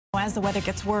As the weather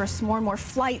gets worse, more and more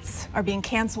flights are being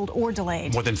canceled or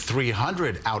delayed. More than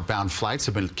 300 outbound flights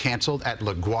have been canceled at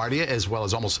LaGuardia, as well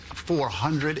as almost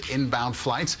 400 inbound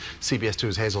flights. CBS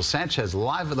 2's Hazel Sanchez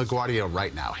live at LaGuardia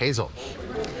right now. Hazel.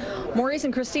 Maurice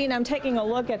and Christine, I'm taking a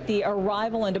look at the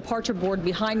arrival and departure board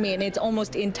behind me, and it's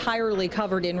almost entirely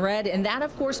covered in red. And that,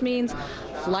 of course, means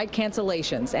flight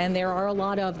cancellations, and there are a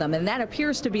lot of them. And that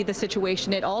appears to be the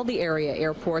situation at all the area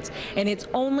airports, and it's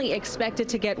only expected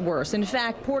to get worse. In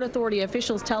fact, Port Authority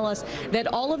officials tell us that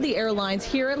all of the airlines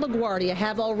here at LaGuardia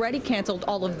have already canceled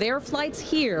all of their flights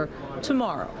here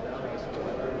tomorrow.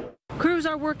 Crews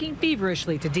are working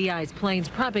feverishly to de-ice planes,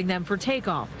 prepping them for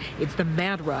takeoff. It's the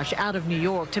mad rush out of New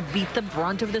York to beat the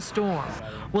brunt of the storm.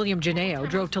 William Janeo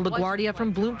drove to LaGuardia from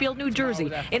Bloomfield, New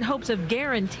Jersey, in hopes of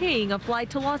guaranteeing a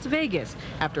flight to Las Vegas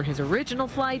after his original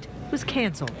flight was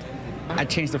canceled. I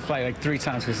changed the flight like 3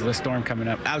 times because of the storm coming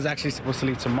up. I was actually supposed to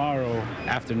leave tomorrow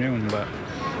afternoon, but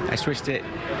I switched it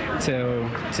to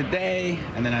today,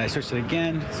 and then I switched it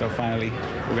again, so finally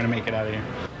we're going to make it out of here.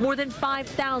 More than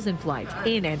 5,000 flights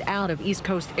in and out of East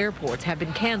Coast airports have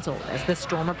been canceled as the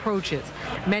storm approaches.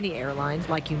 Many airlines,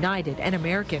 like United and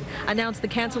American, announced the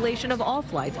cancellation of all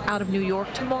flights out of New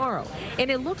York tomorrow. And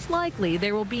it looks likely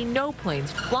there will be no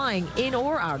planes flying in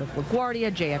or out of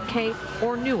LaGuardia, JFK,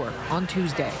 or Newark on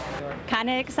Tuesday. Kind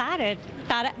of excited.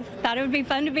 Thought it would be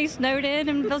fun to be snowed in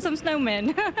and build some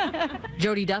snowmen.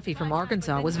 Jody Duffy from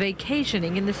Arkansas was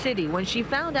vacationing in the city when she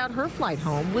found out her flight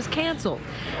home was canceled.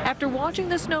 After watching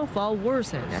the snowfall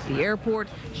worsen at the airport,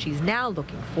 she's now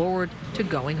looking forward to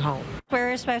going home.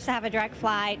 We're supposed to have a direct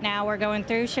flight. Now we're going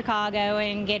through Chicago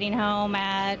and getting home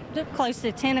at close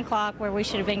to 10 o'clock, where we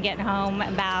should have been getting home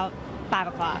about 5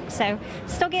 o'clock. So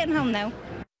still getting home, though.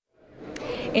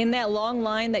 In that long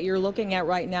line that you're looking at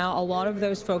right now, a lot of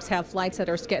those folks have flights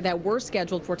that were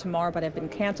scheduled for tomorrow but have been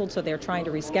canceled, so they're trying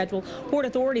to reschedule. Port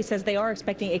Authority says they are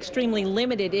expecting extremely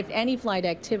limited, if any, flight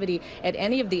activity at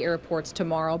any of the airports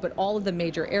tomorrow, but all of the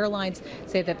major airlines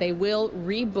say that they will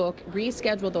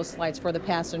reschedule those flights for the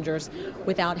passengers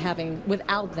without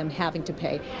them having to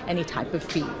pay any type of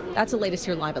fee. That's the latest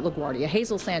here live at LaGuardia.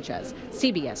 Hazel Sanchez,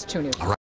 CBS 2 News.